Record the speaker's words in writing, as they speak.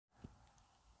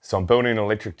So I'm building an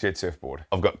electric jet surfboard.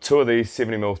 I've got 2 of these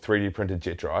 70mm 3D printed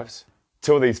jet drives,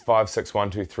 2 of these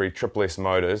 56123 SSS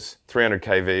motors, 300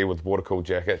 kV with water-cooled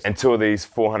jackets, and 2 of these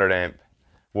 400 amp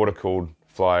water-cooled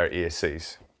Flyer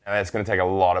ESCs. And that's going to take a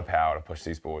lot of power to push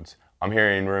these boards. I'm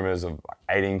hearing rumors of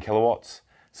 18 kilowatts,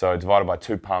 so divided by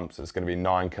 2 pumps, it's going to be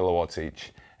 9 kilowatts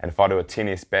each. And if I do a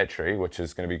 10S battery, which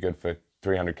is going to be good for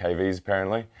 300 kVs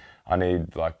apparently, I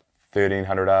need like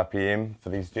 1300 RPM for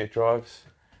these jet drives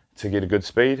to get a good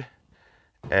speed,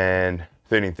 and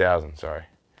 13,000, sorry.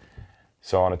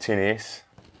 So on a 10S,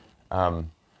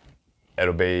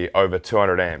 it'll be over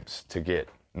 200 amps to get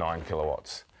 9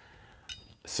 kilowatts.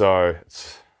 So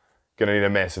it's gonna need a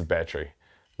massive battery.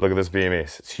 Look at this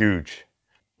BMS, it's huge.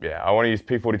 Yeah, I wanna use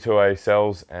P42A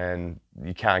cells, and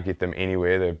you can't get them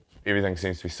anywhere. Everything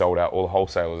seems to be sold out. All the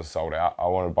wholesalers are sold out. I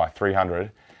wanted to buy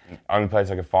 300. The only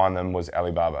place I could find them was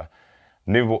Alibaba.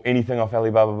 Never bought anything off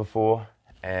Alibaba before,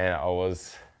 and I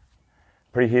was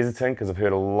pretty hesitant because I've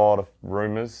heard a lot of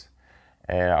rumors,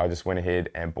 and I just went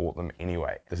ahead and bought them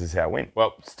anyway. This is how it went.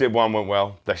 Well, step 1 went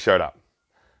well. They showed up.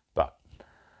 But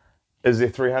is there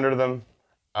 300 of them?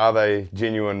 Are they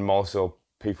genuine Molicel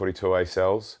P42A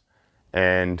cells?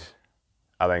 And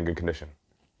are they in good condition?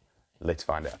 Let's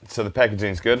find out. So the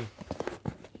packaging's good.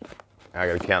 I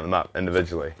gotta count them up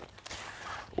individually.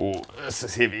 Oh, this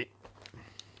is heavy.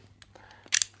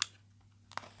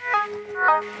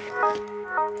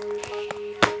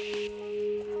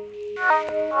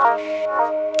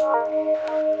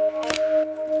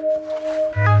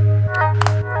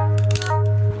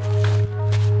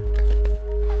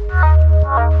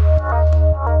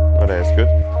 Oh, that's good.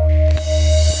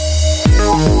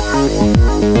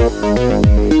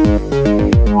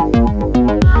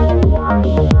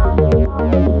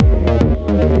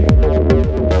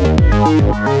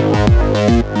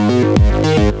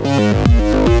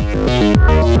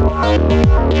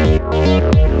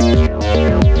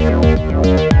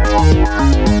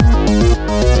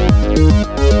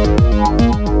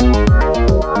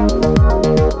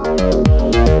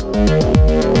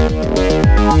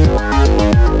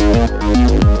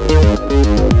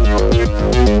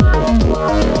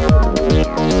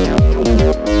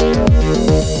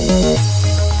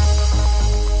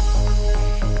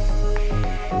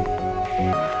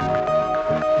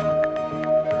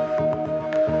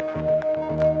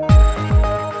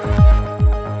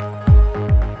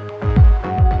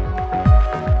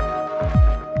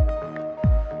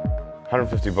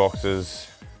 $150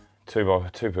 boxes, two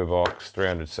per box,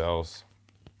 300 cells.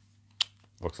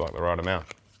 Looks like the right amount.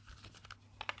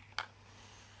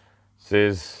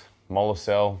 Says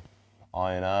Molicel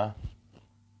IMR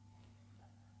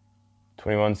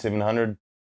 21700.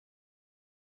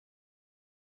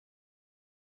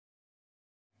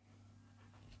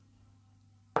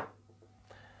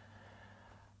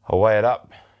 I'll weigh it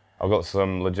up. I've got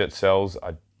some legit cells.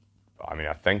 I mean,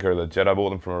 I think are legit. I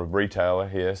bought them from a retailer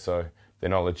here, so if they're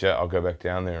not legit, I'll go back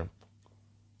down there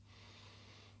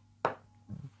and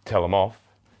tell them off.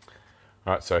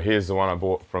 All right, so here's the one I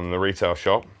bought from the retail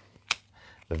shop,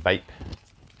 the vape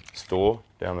store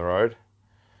down the road.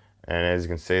 And as you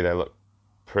can see, they look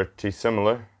pretty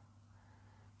similar,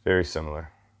 very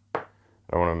similar. I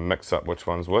don't want to mix up which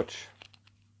one's which.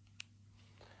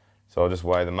 So I'll just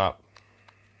weigh them up,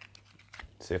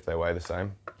 see if they weigh the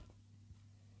same.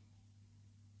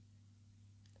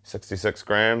 66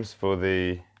 grams for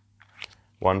the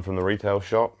one from the retail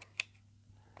shop,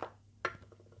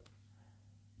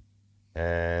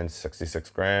 and 66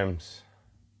 grams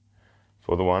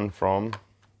for the one from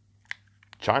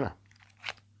China.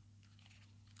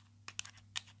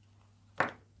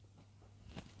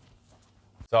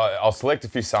 So I'll select a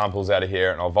few samples out of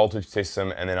here and I'll voltage test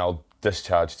them, and then I'll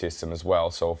discharge test them as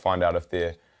well. So I'll find out if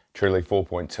they're truly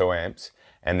 4.2 amps.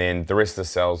 And then the rest of the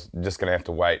cells, just going to have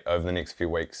to wait over the next few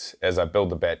weeks. As I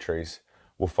build the batteries,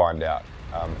 we'll find out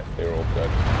if they're all good.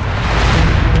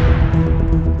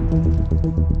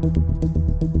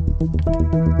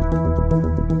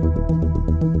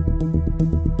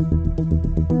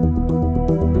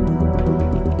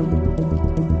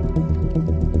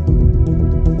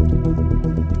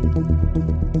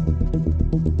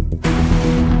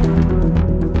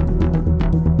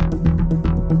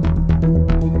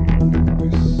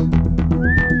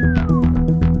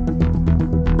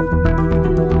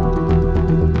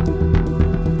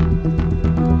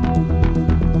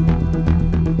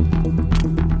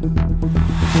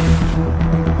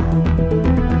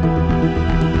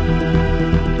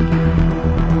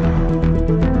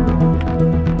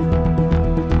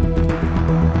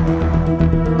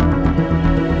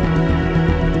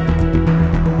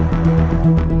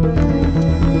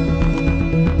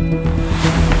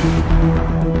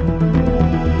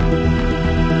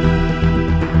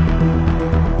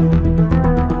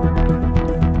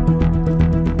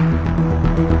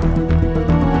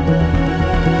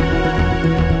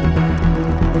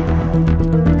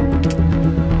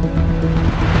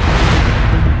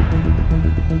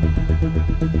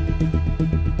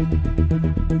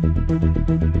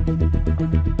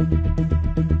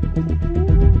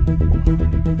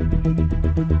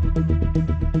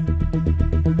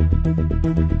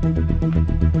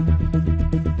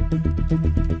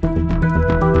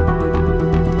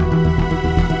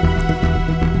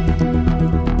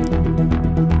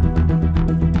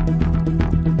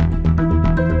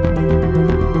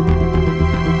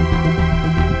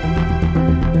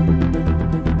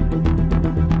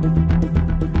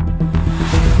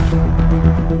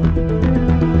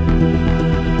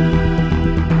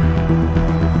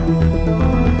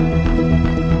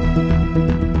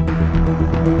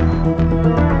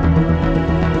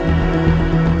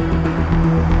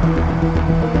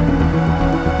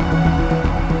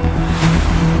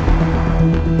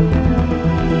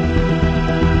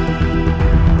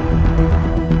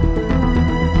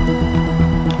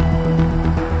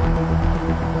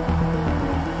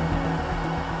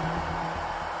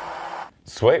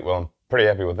 Sweet, well, I'm pretty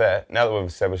happy with that. Now that we've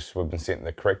established we've been sent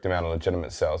the correct amount of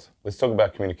legitimate sales, let's talk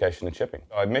about communication and shipping.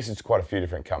 I messaged quite a few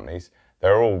different companies. They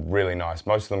were all really nice.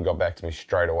 Most of them got back to me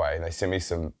straight away. They sent me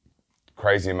some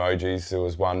crazy emojis. There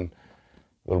was one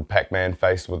little Pac-Man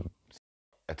face with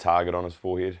a target on his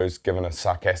forehead who's given a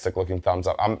sarcastic looking thumbs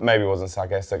up. Maybe it wasn't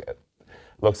sarcastic. It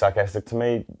looked sarcastic to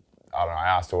me. I don't know, I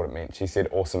asked her what it meant. She said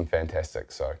awesome,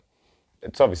 fantastic. So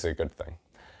it's obviously a good thing.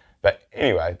 But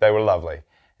anyway, they were lovely.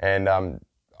 And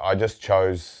I just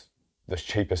chose the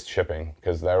cheapest shipping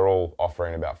because they were all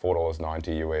offering about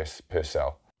 $4.90 US per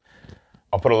sell.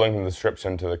 I'll put a link in the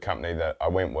description to the company that I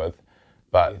went with,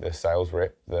 but the sales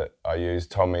rep that I used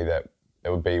told me that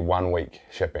it would be 1 week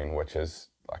shipping, which is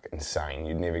like insane.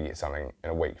 You'd never get something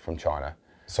in a week from China.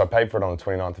 So I paid for it on the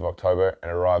 29th of October and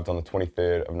it arrived on the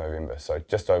 23rd of November. So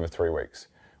just over 3 weeks,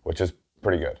 which is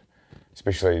pretty good,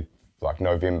 especially like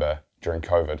November during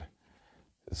COVID.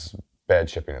 It's bad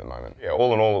shipping at the moment. Yeah,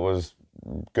 all in all, it was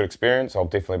a good experience. I'll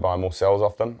definitely buy more cells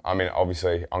off them. I mean,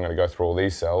 obviously I'm going to go through all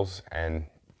these cells and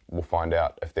we'll find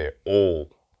out if they're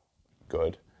all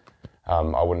good.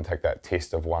 I wouldn't take that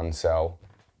test of one cell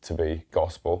to be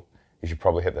gospel. You should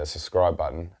probably hit that subscribe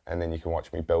button and then you can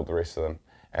watch me build the rest of them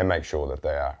and make sure that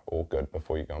they are all good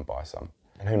before you go and buy some.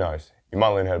 And who knows, you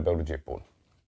might learn how to build a jet board.